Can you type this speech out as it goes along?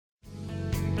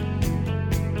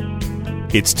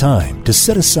It's time to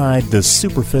set aside the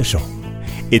superficial.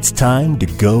 It's time to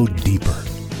go deeper.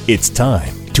 It's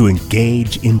time to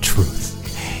engage in truth.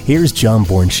 Here's John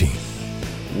Bornschein.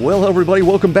 Well, everybody,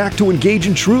 welcome back to Engage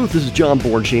in Truth. This is John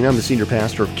Bornschein. I'm the senior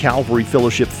pastor of Calvary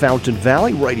Fellowship Fountain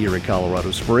Valley, right here in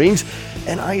Colorado Springs.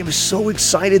 And I am so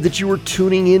excited that you are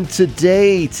tuning in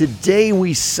today. Today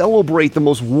we celebrate the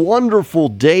most wonderful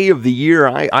day of the year,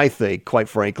 I think, quite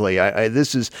frankly.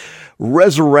 This is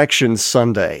Resurrection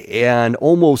Sunday. And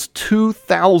almost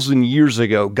 2,000 years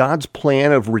ago, God's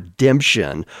plan of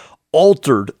redemption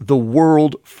altered the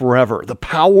world forever. The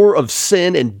power of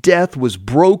sin and death was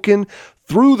broken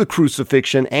through the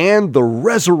crucifixion and the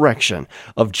resurrection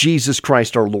of Jesus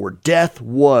Christ our Lord. Death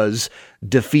was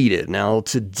defeated. Now,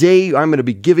 today I'm going to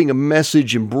be giving a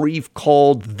message in brief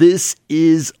called This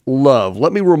is Love.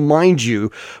 Let me remind you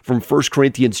from 1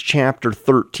 Corinthians chapter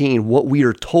 13 what we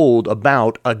are told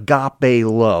about agape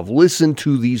love. Listen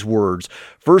to these words.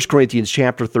 1 Corinthians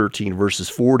chapter 13, verses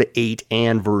 4 to 8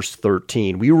 and verse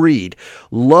 13. We read,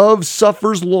 "Love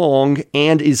suffers long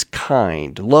and is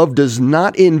kind. Love does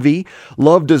not envy.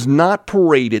 Love does not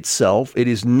parade itself. It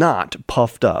is not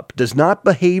puffed up, does not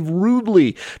behave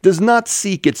rudely, does not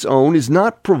seek its own, is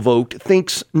not provoked,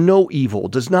 thinks no evil,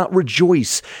 does not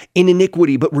rejoice in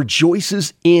iniquity, but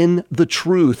rejoices in the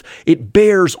truth. It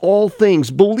bears all things,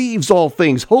 believes all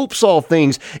things, hopes all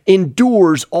things,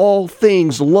 endures all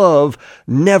things. Love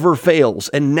never fails.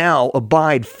 And now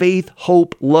abide faith,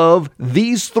 hope, love,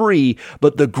 these three,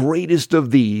 but the greatest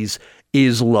of these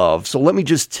is love." So let me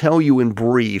just tell you in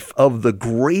brief of the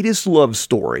greatest love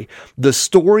story, the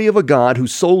story of a God who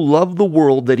so loved the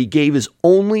world that he gave his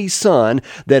only Son,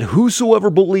 that whosoever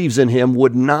believes in him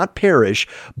would not perish,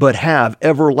 but have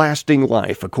everlasting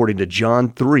life, according to John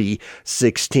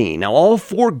 3:16. Now, all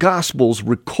four Gospels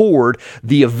record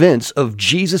the events of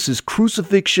Jesus'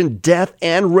 crucifixion, death,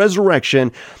 and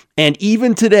resurrection, and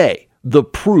even today, the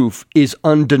proof is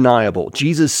undeniable.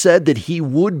 Jesus said that he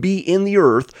would be in the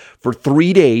earth for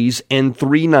 3 days and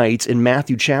 3 nights in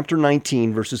Matthew chapter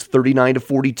 19, verses 39 to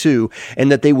 42,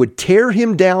 and that they would tear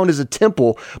him down as a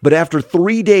temple, but after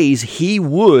 3 days he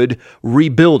would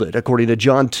rebuild it, according to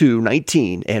John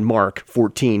 2:19 and Mark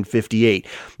 14:58.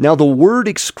 Now, the word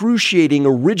excruciating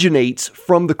originates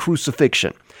from the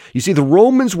crucifixion. You see, the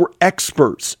Romans were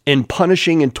experts in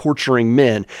punishing and torturing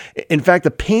men. In fact,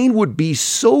 the pain would be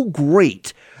so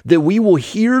great that we will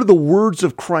hear the words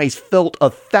of Christ felt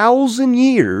 1,000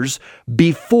 years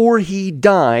before he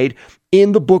died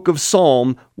in the book of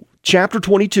Psalm, chapter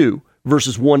 22,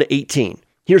 verses 1 to 18.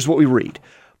 Here's what we read.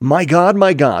 my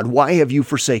God, why have you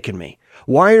forsaken me?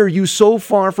 Why are you so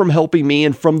far from helping me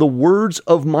and from the words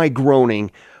of my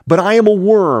groaning? But I am a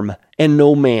worm and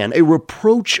no man, a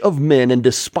reproach of men and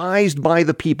despised by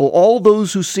the people. All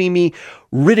those who see me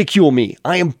ridicule me.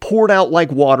 I am poured out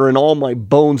like water and all my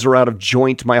bones are out of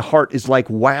joint. My heart is like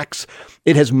wax.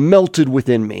 It has melted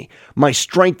within me. My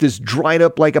strength is dried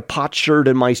up like a potsherd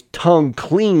and my tongue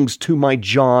clings to my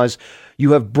jaws.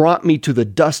 You have brought me to the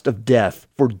dust of death,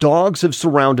 for dogs have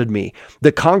surrounded me.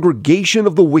 The congregation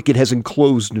of the wicked has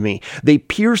enclosed me. They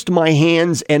pierced my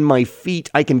hands and my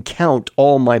feet. I can count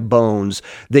all my bones.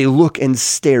 They look and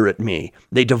stare at me.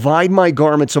 They divide my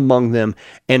garments among them,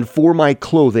 and for my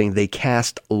clothing they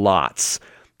cast lots.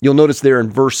 You'll notice there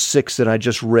in verse 6 that I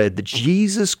just read that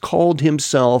Jesus called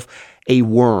himself a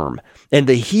worm. And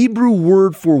the Hebrew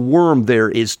word for worm there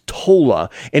is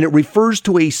tola, and it refers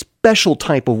to a special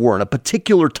type of worm, a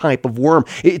particular type of worm.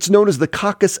 It's known as the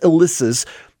Coccus ilicis,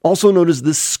 also known as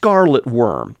the scarlet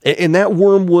worm. And that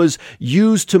worm was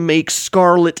used to make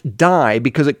scarlet dye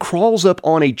because it crawls up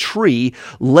on a tree,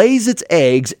 lays its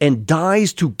eggs, and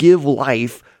dies to give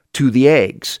life to the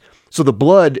eggs. So the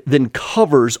blood then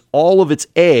covers all of its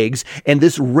eggs, and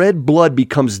this red blood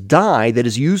becomes dye that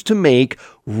is used to make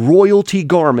royalty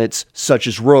garments such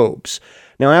as robes.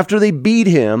 Now, after they beat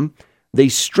him, they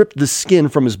stripped the skin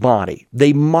from his body.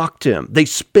 They mocked him. They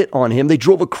spit on him. They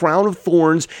drove a crown of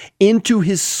thorns into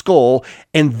his skull,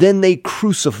 and then they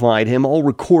crucified him, all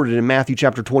recorded in Matthew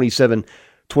chapter 27,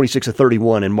 26 to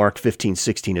 31, and Mark 15,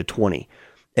 16 to 20.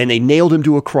 And they nailed him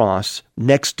to a cross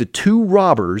next to 2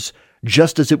 robbers,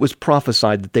 just as it was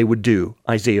prophesied that they would do,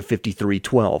 Isaiah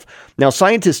 53:12. Now,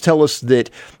 scientists tell us that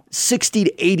 60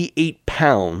 to 88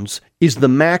 pounds is the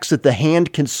max that the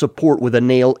hand can support with a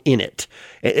nail in it,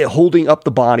 holding up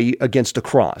the body against a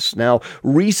cross. Now,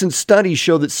 recent studies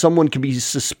show that someone can be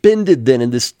suspended then in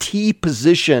this T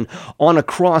position on a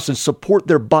cross and support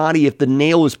their body if the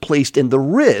nail is placed in the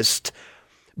wrist.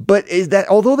 But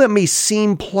although that may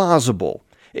seem plausible,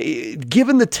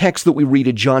 Given the text that we read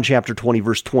in John chapter 20,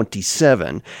 verse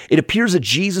 27, it appears that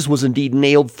Jesus was indeed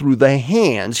nailed through the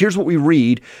hands. Here's what we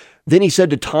read. Then he said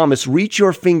to Thomas, reach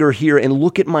your finger here and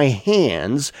look at my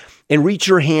hands, and reach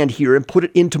your hand here and put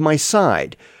it into my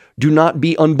side. Do not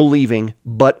be unbelieving,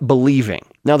 but believing.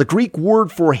 Now, the Greek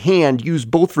word for hand, used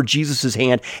both for Jesus'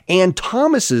 hand and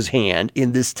Thomas's hand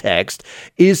in this text,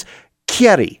 is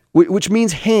keri, which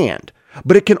means hand.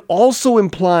 But it can also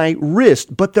imply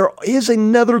wrist, but there is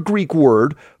another Greek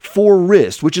word for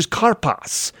wrist, which is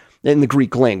karpas in the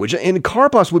Greek language. And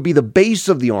karpas would be the base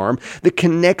of the arm that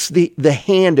connects the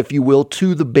hand, if you will,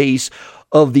 to the base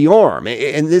of the arm.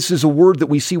 And this is a word that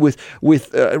we see with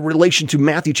relation to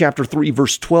Matthew chapter 3,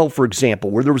 verse 12, for example,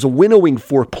 where there was a winnowing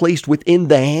fork placed within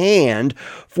the hand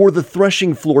for the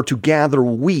threshing floor to gather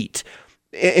wheat.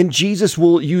 And Jesus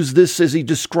will use this as he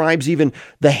describes even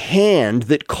the hand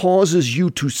that causes you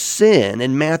to sin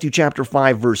in Matthew chapter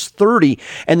 5, verse 30,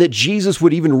 and that Jesus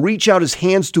would even reach out his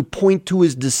hands to point to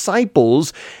his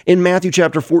disciples in Matthew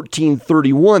chapter 14,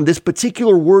 31. This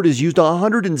particular word is used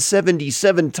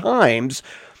 177 times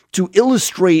to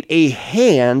illustrate a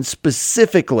hand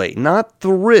specifically, not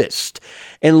the wrist.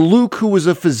 And Luke, who was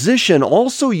a physician,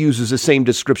 also uses the same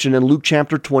description in Luke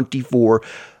chapter 24,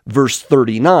 verse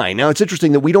 39. Now, it's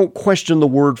interesting that we don't question the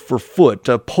word for foot,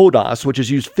 podos, which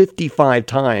is used 55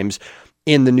 times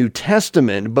in the New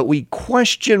Testament, but we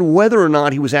question whether or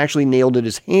not he was actually nailed in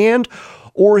his hand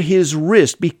or his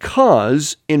wrist,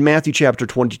 because in Matthew chapter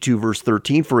 22, verse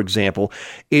 13, for example,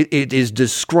 it is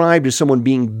described as someone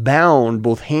being bound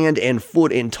both hand and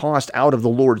foot and tossed out of the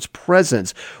Lord's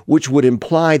presence, which would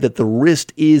imply that the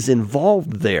wrist is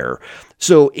involved there.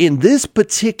 So in this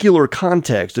particular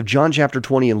context of John chapter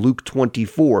 20 and Luke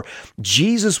 24,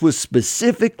 Jesus was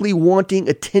specifically wanting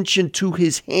attention to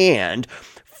his hand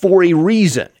for a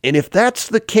reason. And if that's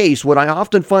the case, what I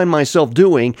often find myself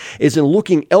doing is in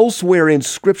looking elsewhere in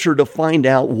Scripture to find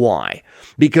out why.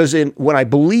 Because what I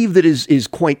believe that is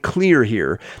quite clear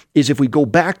here is if we go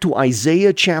back to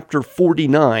Isaiah chapter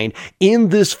 49, in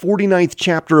this 49th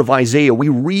chapter of Isaiah, we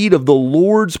read of the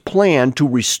Lord's plan to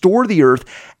restore the earth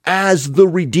as the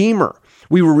Redeemer.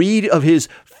 We read of his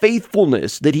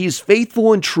faithfulness, that he is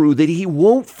faithful and true, that he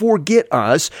won't forget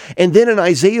us. And then in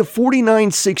Isaiah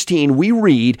 49:16, we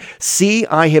read, see,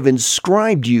 I have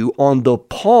inscribed you on the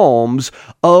palms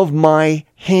of my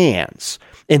hands.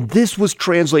 And this was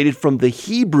translated from the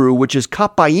Hebrew, which is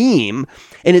kapayim,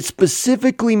 and it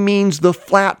specifically means the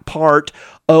flat part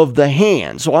of the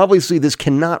hand. So obviously this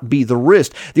cannot be the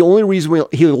wrist. The only reason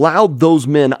he allowed those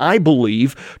men, I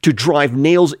believe, to drive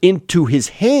nails into his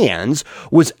hands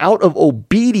was out of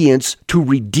obedience to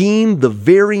redeem the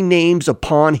very names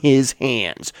upon his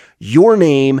hands. Your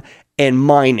name and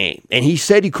my name. And he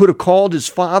said he could have called his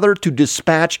father to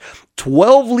dispatch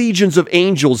 12 legions of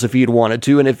angels if he had wanted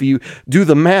to. And if you do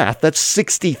the math, that's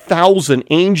 60,000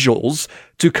 angels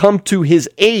to come to his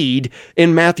aid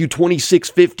in Matthew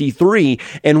 26:53.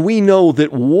 And we know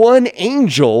that one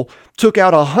angel took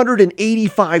out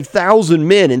 185,000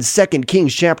 men in 2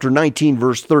 Kings chapter 19,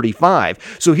 verse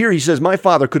 35. So here he says, my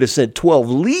father could have sent 12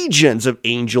 legions of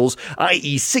angels,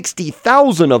 i.e.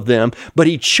 60,000 of them, but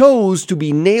he chose to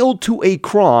be nailed to a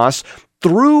cross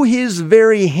through his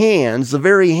very hands, the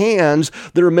very hands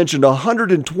that are mentioned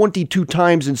 122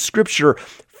 times in Scripture,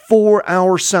 for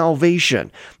our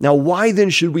salvation. Now, why then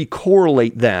should we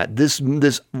correlate that, this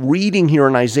reading here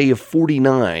in Isaiah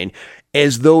 49,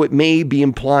 as though it may be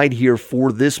implied here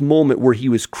for this moment where he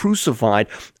was crucified?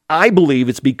 I believe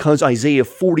it's because Isaiah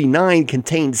 49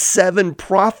 contains 7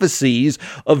 prophecies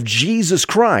of Jesus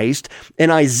Christ, and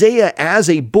Isaiah, as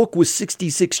a book with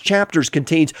 66 chapters,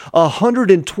 contains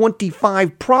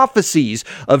 125 prophecies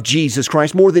of Jesus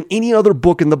Christ, more than any other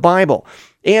book in the Bible.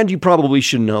 And you probably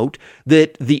should note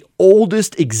that the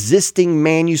oldest existing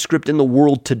manuscript in the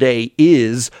world today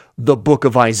is the book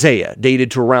of Isaiah,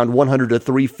 dated to around 100 to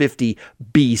 350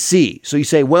 BC. So you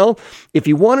say, well, if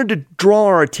he wanted to draw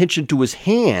our attention to his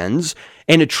hands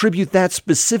and attribute that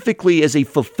specifically as a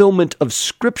fulfillment of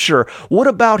Scripture, what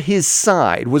about his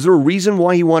side? Was there a reason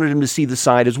why he wanted him to see the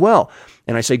side as well?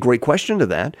 And I say, great question to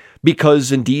that,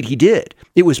 because indeed he did.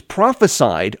 It was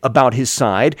prophesied about his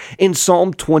side in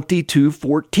Psalm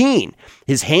 22:14.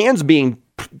 His hands being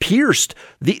pierced,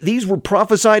 these were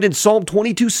prophesied in Psalm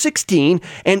 22:16,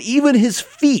 and even his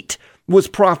feet was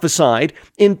prophesied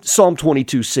in Psalm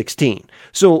 22:16.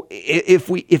 So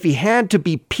if he had to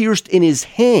be pierced in his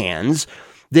hands,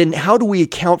 then how do we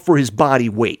account for his body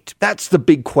weight? That's the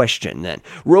big question then.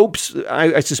 Ropes,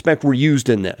 I suspect, were used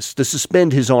in this to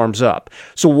suspend his arms up.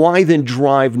 So why then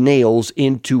drive nails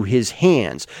into his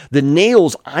hands? The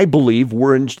nails, I believe,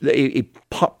 were a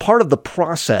part of the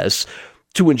process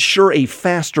to ensure a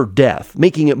faster death,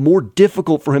 making it more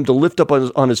difficult for him to lift up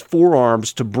on his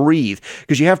forearms to breathe.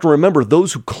 Because you have to remember,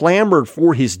 those who clamored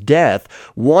for his death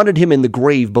wanted him in the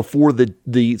grave before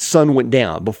the sun went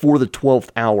down, before the 12th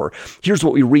hour. Here's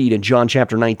what we read in John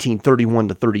chapter 19, 31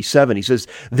 to 37. He says,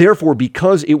 "Therefore,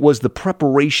 because it was the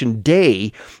preparation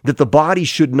day, that the body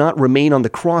should not remain on the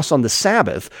cross on the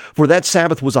Sabbath, for that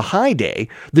Sabbath was a high day,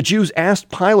 the Jews asked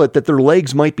Pilate that their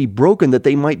legs might be broken, that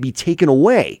they might be taken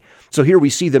away." So here we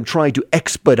see them trying to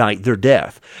expedite their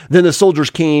death. Then the soldiers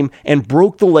came and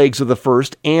broke the legs of the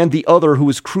first and the other who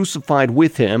was crucified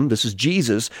with him. This is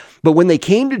Jesus. But when they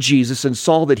came to Jesus and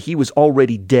saw that he was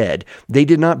already dead, they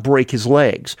did not break his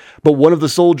legs. But one of the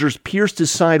soldiers pierced his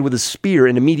side with a spear,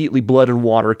 and immediately blood and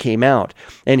water came out.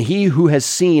 And he who has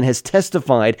seen has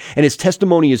testified, and his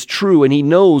testimony is true, and he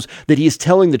knows that he is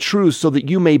telling the truth, so that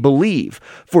you may believe.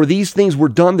 For these things were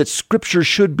done that Scripture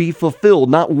should be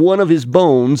fulfilled. Not one of his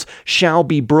bones shall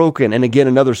be broken. And again,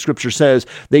 another scripture says,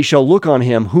 they shall look on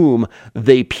him whom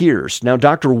they pierced. Now,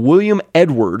 Dr. William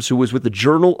Edwards, who was with the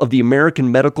Journal of the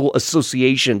American Medical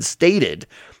Association, stated,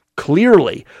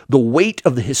 clearly, the weight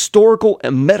of the historical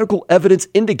and medical evidence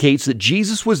indicates that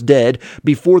Jesus was dead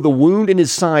before the wound in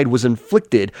his side was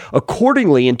inflicted.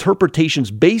 Accordingly,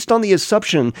 interpretations based on the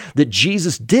assumption that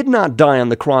Jesus did not die on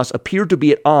the cross appear to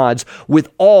be at odds with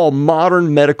all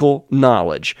modern medical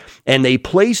knowledge. And they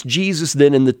placed Jesus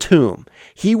then in the tomb.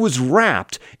 He was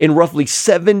wrapped in roughly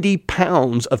 70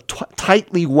 pounds of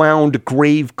tightly wound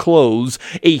grave clothes.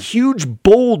 A huge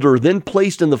boulder then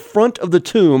placed in the front of the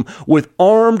tomb with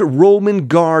armed Roman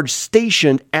guards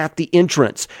stationed at the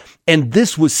entrance. And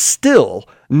this was still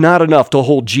not enough to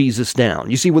hold Jesus down.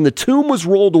 You see, when the tomb was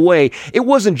rolled away, it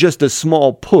wasn't just a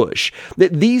small push.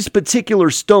 That these particular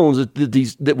stones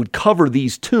that would cover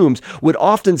these tombs would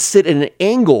often sit at an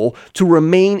angle to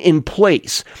remain in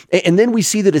place. And then we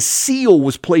see that a seal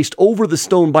was placed over the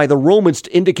stone by the Romans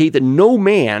to indicate that no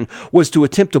man was to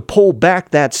attempt to pull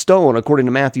back that stone, according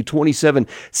to Matthew 27,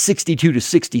 62 to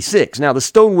 66. Now, the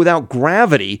stone without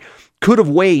gravity could have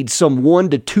weighed some 1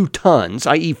 to 2 tons,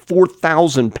 i.e.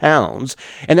 4,000 pounds,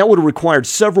 and that would have required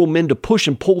several men to push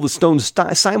and pull the stone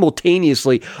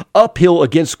simultaneously uphill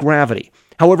against gravity.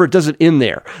 However, it doesn't end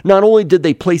there. Not only did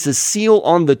they place a seal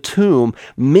on the tomb,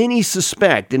 many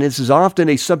suspect, and this is often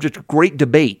a subject of great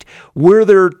debate, were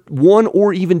there 1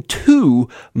 or even 2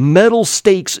 metal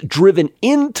stakes driven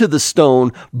into the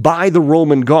stone by the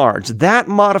Roman guards. That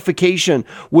modification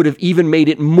would have even made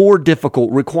it more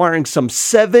difficult, requiring some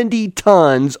 70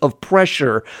 tons of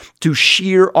pressure to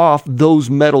shear off those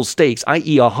metal stakes,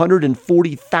 i.e.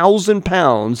 140,000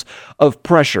 pounds of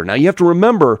pressure. Now, you have to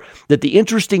remember that the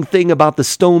interesting thing about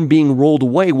the stone being rolled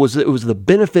away was that it was the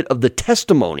benefit of the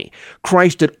testimony.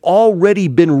 Christ had already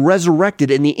been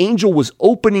resurrected, and the angel was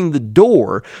opening the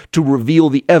door to reveal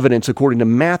the evidence, according to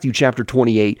Matthew chapter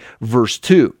 28, verse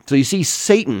 2. So you see,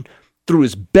 Satan threw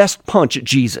his best punch at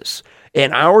Jesus.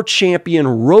 And our champion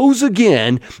rose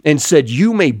again and said,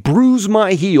 "You may bruise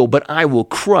my heel, but I will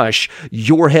crush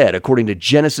your head," according to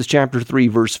Genesis chapter 3,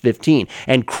 verse 15.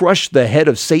 And crush the head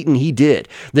of Satan he did.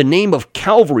 The name of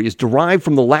Calvary is derived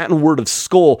from the Latin word of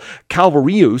skull,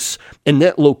 calvarius, and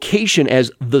that location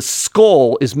as the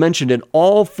skull is mentioned in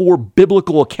all 4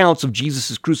 biblical accounts of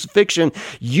Jesus' crucifixion,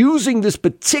 using this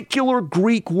particular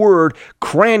Greek word,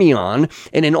 cranion.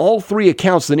 And in all 3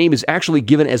 accounts, the name is actually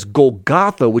given as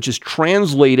Golgotha, which is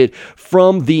translated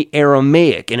from the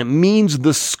Aramaic, and it means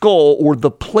the skull or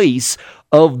the place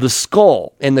of the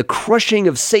skull. And the crushing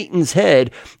of Satan's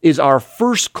head is our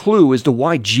first clue as to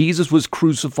why Jesus was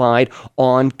crucified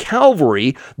on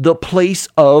Calvary, the place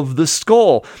of the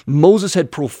skull. Moses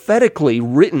had prophetically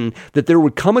written that there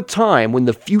would come a time when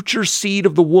the future seed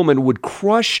of the woman would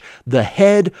crush the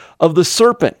head of the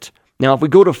serpent. Now, if we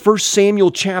go to 1 Samuel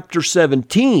chapter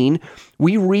 17,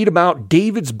 we read about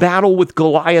David's battle with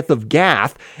Goliath of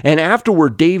Gath, and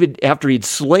afterward, David, after he'd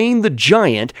slain the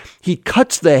giant, he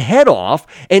cuts the head off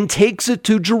and takes it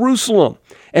to Jerusalem.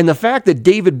 And the fact that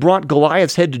David brought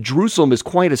Goliath's head to Jerusalem is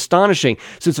quite astonishing,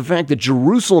 since the fact that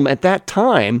Jerusalem at that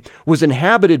time was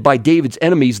inhabited by David's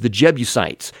enemies, the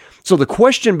Jebusites. So the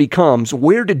question becomes,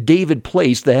 where did David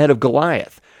place the head of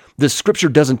Goliath? The scripture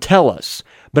doesn't tell us,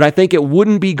 but I think it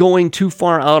wouldn't be going too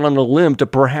far out on a limb to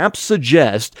perhaps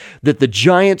suggest that the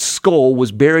giant's skull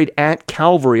was buried at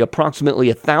Calvary approximately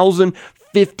 1,000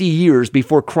 50 years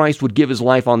before Christ would give his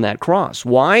life on that cross.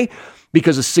 Why?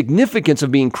 Because the significance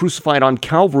of being crucified on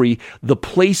Calvary, the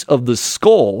place of the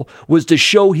skull, was to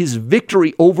show his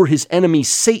victory over his enemy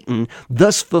Satan,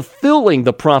 thus fulfilling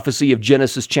the prophecy of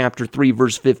Genesis chapter 3,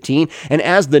 verse 15. And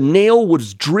as the nail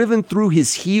was driven through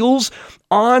his heels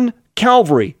on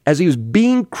Calvary, as he was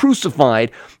being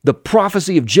crucified, the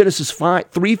prophecy of Genesis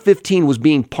 3:15 was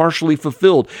being partially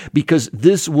fulfilled, because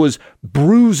this was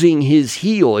bruising his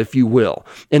heel, if you will.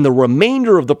 And the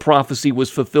remainder of the prophecy was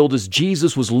fulfilled as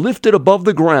Jesus was lifted above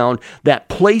the ground, that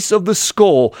place of the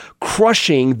skull,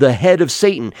 crushing the head of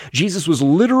Satan. Jesus was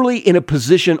literally in a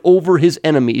position over his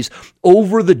enemies,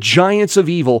 over the giants of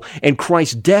evil, and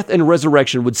Christ's death and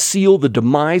resurrection would seal the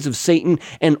demise of Satan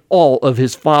and all of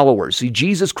his followers. See,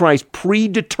 Jesus Christ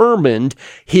predetermined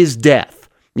his death.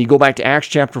 You go back to Acts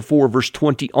chapter 4, verse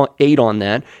 28 on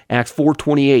that, Acts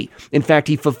 4:28. In fact,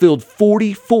 he fulfilled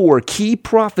 44 key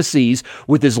prophecies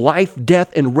with his life,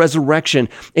 death, and resurrection,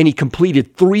 and he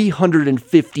completed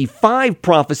 355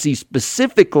 prophecies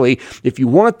specifically. If you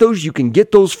want those, you can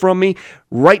get those from me.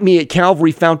 Write me at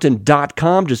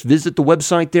calvaryfountain.com. Just visit the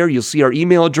website there. You'll see our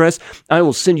email address. I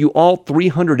will send you all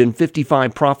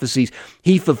 355 prophecies.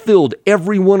 He fulfilled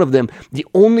every one of them. The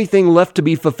only thing left to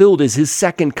be fulfilled is his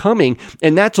second coming,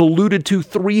 and that's alluded to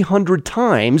 300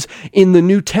 times in the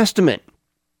New Testament.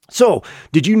 So,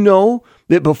 did you know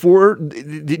that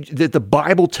that the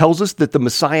Bible tells us that the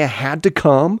Messiah had to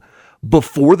come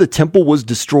before the temple was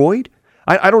destroyed?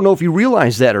 I don't know if you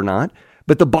realize that or not,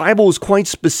 but the Bible is quite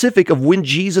specific of when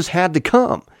Jesus had to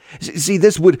come. See,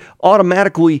 this would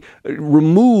automatically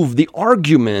remove the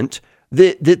argument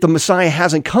that the Messiah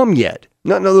hasn't come yet.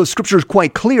 No, the scripture is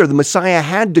quite clear. The Messiah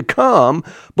had to come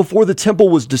before the temple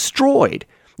was destroyed.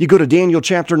 You go to Daniel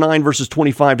chapter 9, verses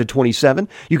 25 to 27.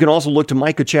 You can also look to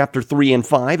Micah chapter 3 and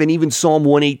 5, and even Psalm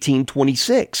 118,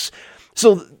 26.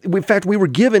 So, in fact, we were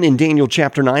given in Daniel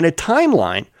chapter 9 a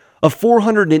timeline of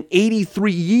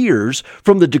 483 years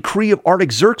from the decree of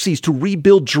Artaxerxes to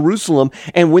rebuild Jerusalem,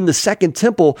 and when the second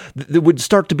temple would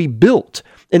start to be built.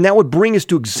 And that would bring us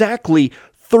to exactly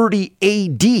 30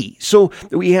 AD. So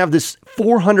we have this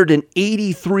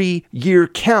 483-year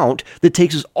count that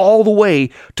takes us all the way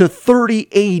to 30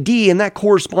 AD, and that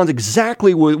corresponds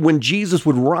exactly when Jesus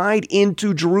would ride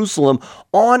into Jerusalem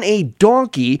on a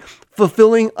donkey,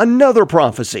 fulfilling another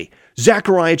prophecy.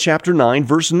 Zechariah chapter 9,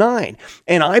 verse 9.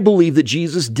 And I believe that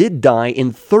Jesus did die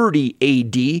in 30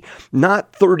 AD,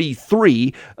 not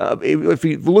 33. If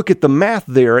you look at the math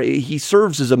there, he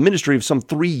serves as a ministry of some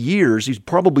 3 years. He's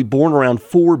probably born around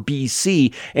 4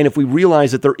 BC. And if we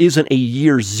realize that there isn't a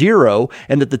year zero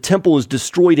and that the temple is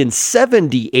destroyed in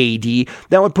 70 AD,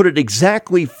 that would put it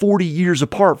exactly 40 years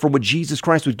apart from when Jesus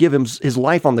Christ would give him his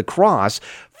life on the cross.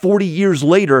 40 years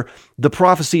later, the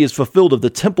prophecy is fulfilled of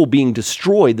the temple being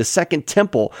destroyed, the second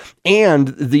temple, and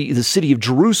the city of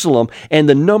Jerusalem. And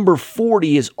the number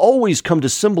 40 has always come to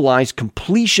symbolize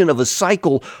completion of a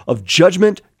cycle of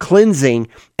judgment, cleansing,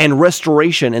 and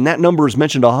restoration. And that number is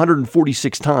mentioned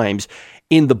 146 times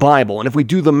in the Bible. And if we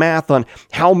do the math on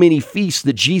how many feasts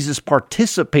that Jesus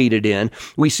participated in,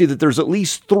 we see that there's at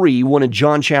least 3, one in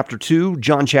John chapter 2,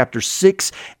 John chapter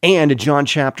 6, and in John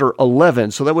chapter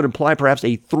 11. So that would imply perhaps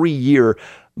a 3-year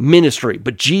ministry.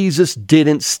 But Jesus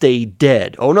didn't stay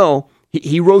dead. Oh no,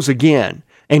 he rose again.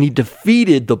 And he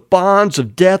defeated the bonds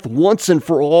of death once and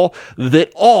for all,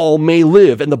 that all may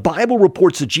live. And the Bible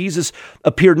reports that Jesus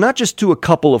appeared not just to a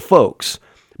couple of folks,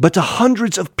 but to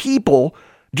hundreds of people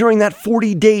during that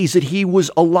 40 days that he was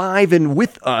alive and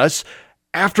with us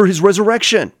after his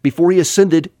resurrection, before he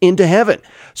ascended into heaven.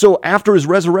 So after his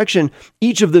resurrection,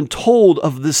 each of them told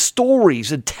of the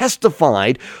stories and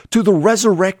testified to the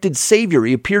resurrected Savior.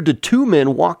 He appeared to 2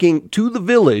 men walking to the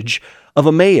village of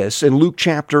Emmaus in Luke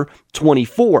chapter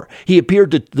 24. He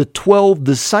appeared to the 12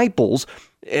 disciples.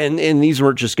 And these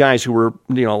weren't just guys who were,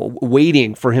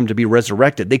 waiting for him to be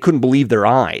resurrected. They couldn't believe their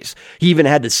eyes. He even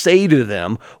had to say to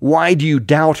them, "Why do you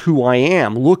doubt who I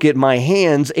am? Look at my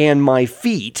hands and my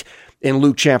feet." In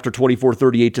Luke chapter 24,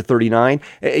 38 to 39,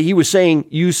 he was saying,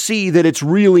 "You see that it's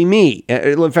really me."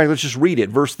 In fact, let's just read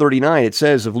it. Verse 39, it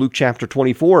says of Luke chapter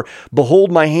 24,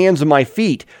 "Behold my hands and my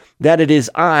feet, that it is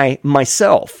I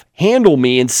myself. Handle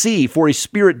me and see, for a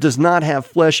spirit does not have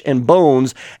flesh and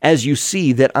bones, as you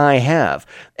see that I have."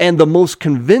 And the most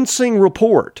convincing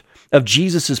report of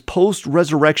Jesus'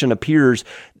 post-resurrection appears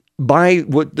by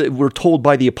what we're told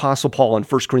by the Apostle Paul in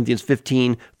 1 Corinthians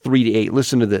 15, 3-8.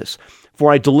 Listen to this.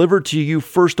 For I delivered to you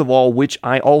first of all, which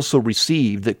I also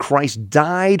received, that Christ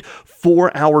died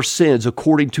for our sins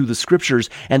according to the Scriptures,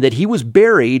 and that he was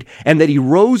buried, and that he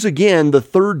rose again the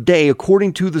third day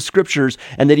according to the Scriptures,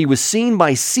 and that he was seen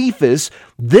by Cephas,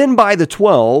 then by the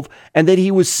 12, and that he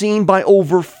was seen by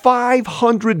over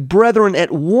 500 brethren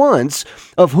at once,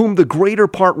 of whom the greater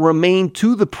part remain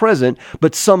to the present,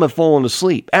 but some have fallen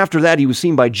asleep. After that he was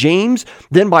seen by James,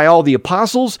 then by all the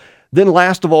apostles. Then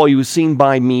last of all, he was seen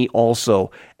by me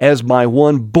also, as by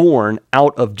one born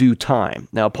out of due time.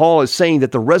 Now, Paul is saying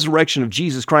that the resurrection of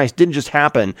Jesus Christ didn't just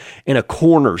happen in a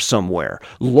corner somewhere.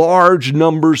 Large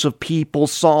numbers of people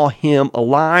saw him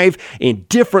alive in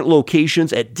different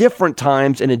locations at different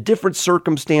times and in different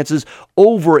circumstances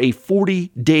over a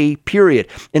 40-day period.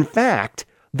 In fact,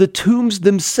 the tombs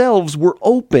themselves were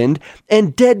opened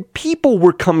and dead people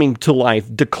were coming to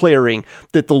life, declaring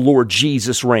that the Lord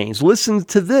Jesus reigns. Listen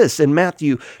to this in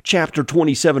Matthew chapter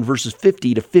 27, verses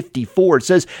 50 to 54. It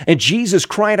says, "And Jesus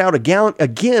cried out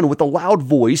again with a loud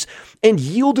voice and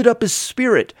yielded up his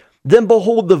spirit. Then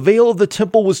behold, the veil of the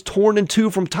temple was torn in two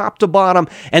from top to bottom,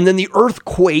 and then the earth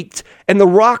quaked, and the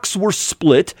rocks were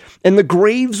split, and the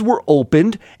graves were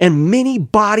opened, and many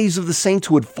bodies of the saints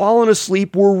who had fallen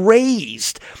asleep were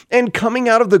raised. And coming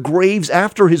out of the graves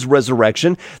after his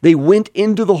resurrection, they went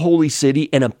into the holy city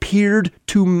and appeared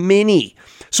to many.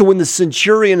 So when the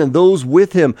centurion and those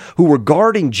with him who were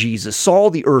guarding Jesus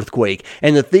saw the earthquake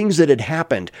and the things that had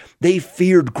happened, they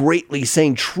feared greatly,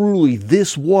 saying, 'Truly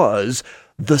this was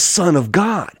the Son of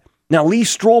God.'" Now, Lee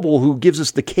Strobel, who gives us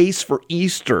the case for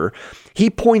Easter, he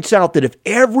points out that if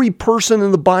every person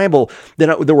in the Bible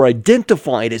that were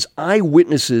identified as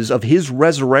eyewitnesses of his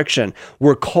resurrection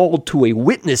were called to a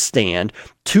witness stand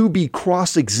to be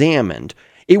cross-examined,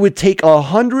 it would take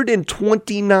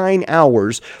 129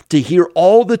 hours to hear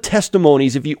all the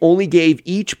testimonies if you only gave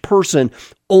each person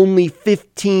only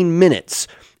 15 minutes.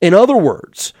 In other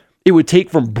words, it would take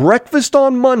from breakfast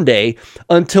on Monday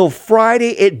until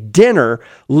Friday at dinner,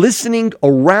 listening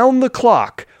around the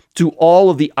clock to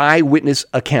all of the eyewitness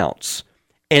accounts.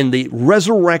 And the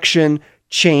resurrection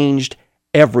changed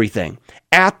everything.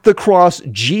 At the cross,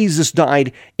 Jesus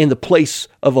died in the place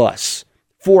of us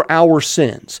for our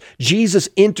sins. Jesus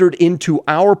entered into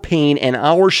our pain and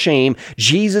our shame.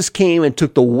 Jesus came and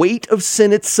took the weight of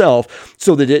sin itself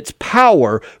so that its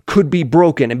power could be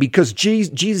broken. And because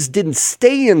Jesus didn't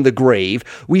stay in the grave,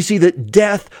 we see that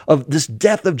death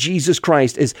of Jesus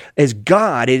Christ as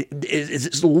God, it is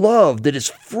His love that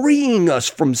is freeing us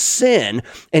from sin,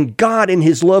 and God in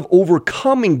His love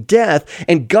overcoming death,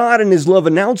 and God in His love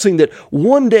announcing that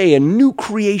one day a new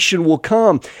creation will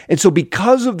come. And so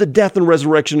because of the death and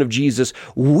resurrection of Jesus,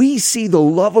 we see the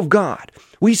love of God.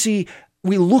 We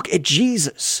look at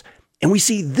Jesus and we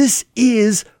see this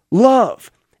is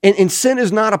love. And sin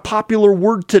is not a popular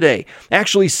word today.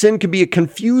 Actually, sin can be a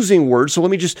confusing word. So let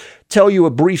me just tell you a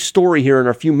brief story here in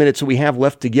our few minutes that we have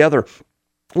left together.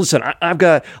 Listen, I've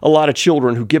got a lot of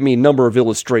children who give me a number of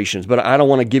illustrations, but I don't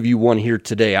want to give you one here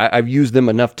today. I've used them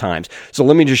enough times. So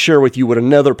let me just share with you what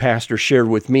another pastor shared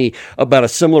with me about a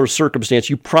similar circumstance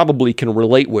you probably can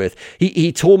relate with.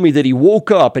 He told me that he woke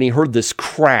up and he heard this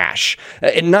crash,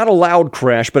 and not a loud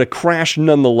crash, but a crash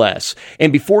nonetheless.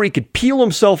 And before he could peel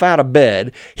himself out of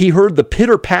bed, he heard the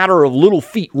pitter-patter of little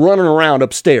feet running around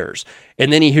upstairs.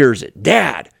 And then he hears it,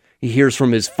 "Dad." He hears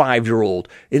from his 5-year-old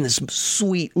in this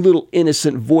sweet little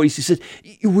innocent voice. He says,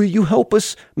 "Will you help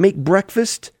us make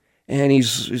breakfast?" And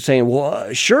he's saying,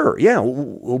 "Well, sure, yeah,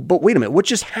 but wait a minute, what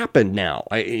just happened now?"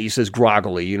 He says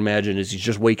groggily. You can imagine as he's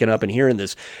just waking up and hearing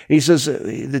this. And he says,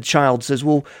 the child says,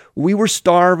 "Well, we were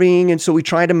starving, and so we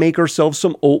tried to make ourselves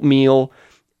some oatmeal."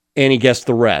 And he guessed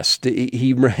the rest.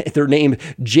 They're named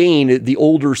Jane, the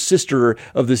older sister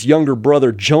of this younger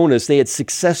brother, Jonas. They had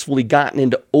successfully gotten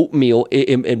into oatmeal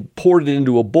and poured it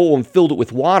into a bowl and filled it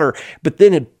with water, but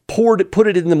then had put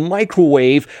it in the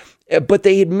microwave, but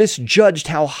they had misjudged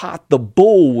how hot the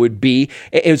bowl would be.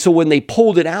 And so when they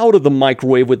pulled it out of the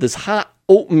microwave with this hot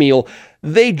oatmeal,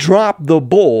 they dropped the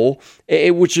bowl,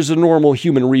 which is a normal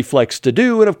human reflex to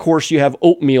do. And of course, you have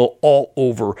oatmeal all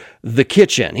over the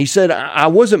kitchen. He said, "I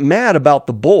wasn't mad about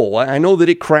the bowl. I know that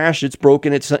it crashed, it's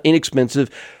broken, it's inexpensive,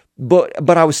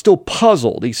 but I was still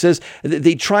puzzled." He says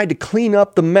they tried to clean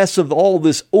up the mess of all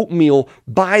this oatmeal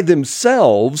by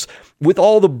themselves with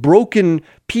all the broken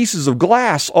pieces of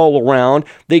glass all around.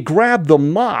 They grabbed the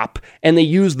mop and they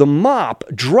used the mop,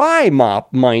 dry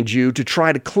mop, mind you, to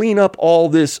try to clean up all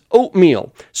this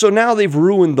oatmeal. So now they've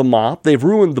ruined the mop, they've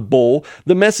ruined the bowl,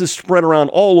 the mess is spread around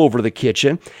all over the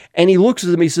kitchen. And he looks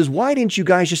at them, he says, "Why didn't you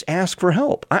guys just ask for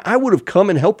help? I would have come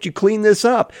and helped you clean this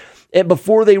up." And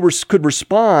before they could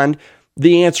respond,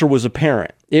 the answer was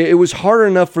apparent. It was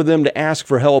hard enough for them to ask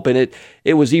for help, and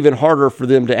it was even harder for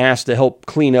them to ask to help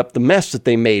clean up the mess that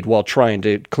they made while trying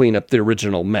to clean up the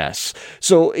original mess.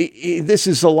 So this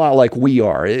is a lot like we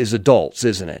are as adults,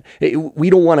 isn't it? We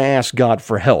don't want to ask God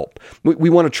for help. We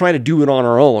want to try to do it on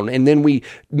our own, and then we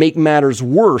make matters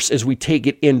worse as we take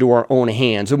it into our own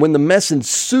hands. And when the mess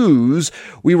ensues,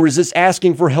 we resist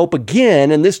asking for help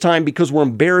again, and this time because we're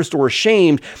embarrassed or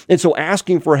ashamed. And so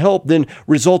asking for help then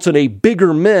results in a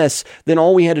bigger mess than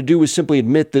all we had to do was simply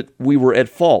admit that we were at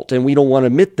fault, and we don't want to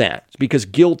admit that because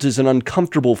guilt is an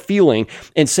uncomfortable feeling,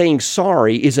 and saying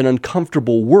sorry is an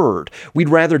uncomfortable word. We'd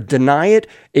rather deny it,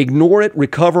 ignore it,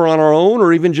 recover on our own,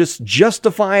 or even just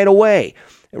justify it away,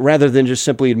 rather than just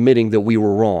simply admitting that we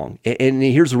were wrong. And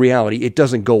here's the reality, it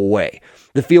doesn't go away.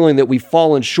 The feeling that we've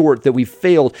fallen short, that we've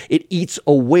failed, it eats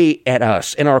away at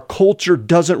us. And our culture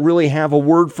doesn't really have a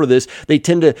word for this. They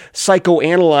tend to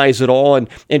psychoanalyze it all and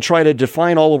try to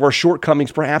define all of our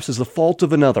shortcomings perhaps as the fault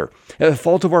of another, the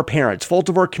fault of our parents, fault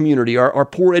of our community, our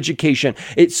poor education.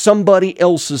 It's somebody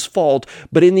else's fault.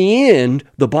 But in the end,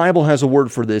 the Bible has a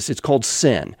word for this. It's called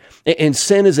sin. And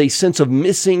sin is a sense of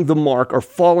missing the mark or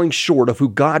falling short of who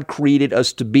God created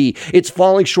us to be. It's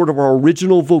falling short of our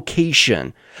original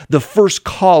vocation, the first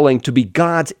calling to be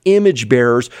God's image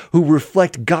bearers who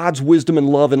reflect God's wisdom and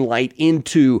love and light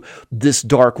into this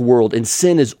dark world. And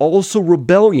sin is also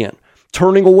rebellion,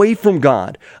 turning away from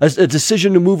God, a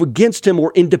decision to move against Him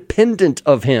or independent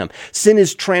of Him. Sin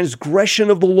is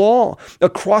transgression of the law, a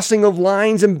crossing of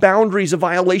lines and boundaries, a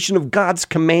violation of God's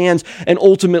commands, and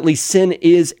ultimately sin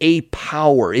is a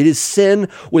power. It is sin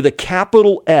with a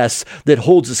capital S that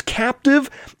holds us captive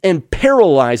and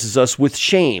paralyzes us with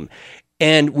shame.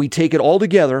 And we take it all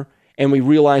together and we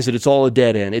realize that it's all a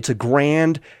dead end. It's a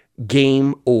grand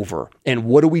game over. And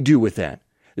what do we do with that?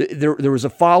 There was a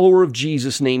follower of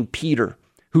Jesus named Peter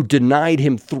who denied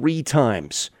Him 3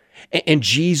 times. And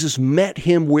Jesus met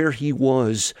him where he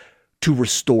was to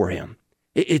restore him.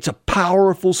 It's a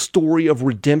powerful story of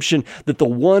redemption that the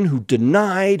one who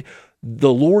denied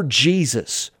the Lord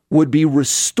Jesus would be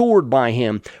restored by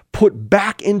Him, put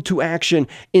back into action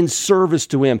in service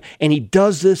to Him. And He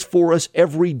does this for us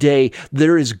every day.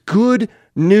 There is good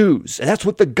news. That's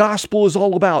what the gospel is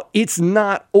all about. It's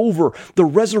not over. The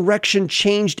resurrection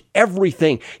changed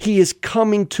everything. He is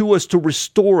coming to us to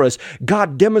restore us.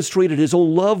 God demonstrated His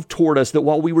own love toward us, that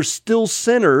while we were still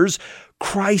sinners,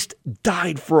 Christ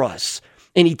died for us.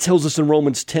 And He tells us in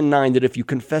Romans 10:9 that if you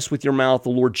confess with your mouth the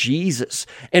Lord Jesus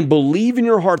and believe in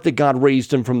your heart that God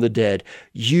raised Him from the dead,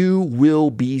 you will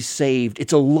be saved.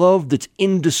 It's a love that's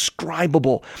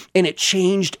indescribable, and it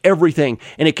changed everything,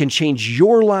 and it can change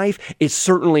your life. It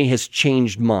certainly has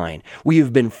changed mine. We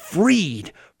have been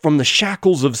freed from the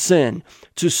shackles of sin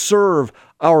to serve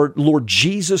our Lord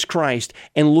Jesus Christ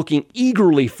and looking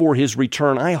eagerly for His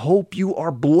return. I hope you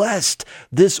are blessed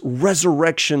this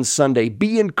Resurrection Sunday.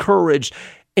 Be encouraged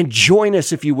and join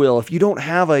us, if you will. If you don't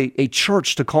have a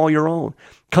church to call your own,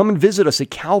 come and visit us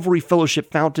at Calvary Fellowship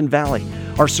Fountain Valley.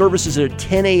 Our service is at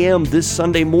 10 a.m. this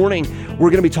Sunday morning. We're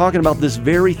going to be talking about this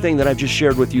very thing that I've just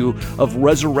shared with you of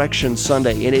Resurrection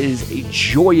Sunday, and it is a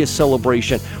joyous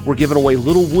celebration. We're giving away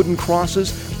little wooden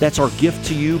crosses. That's our gift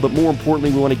to you, but more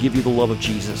importantly, we want to give you the love of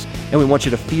Jesus, and we want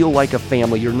you to feel like a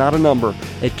family. You're not a number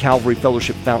at Calvary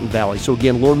Fellowship Fountain Valley. So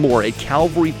again, learn more at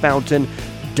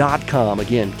calvaryfountain.com.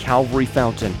 Again,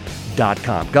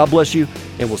 calvaryfountain.com. God bless you,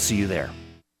 and we'll see you there.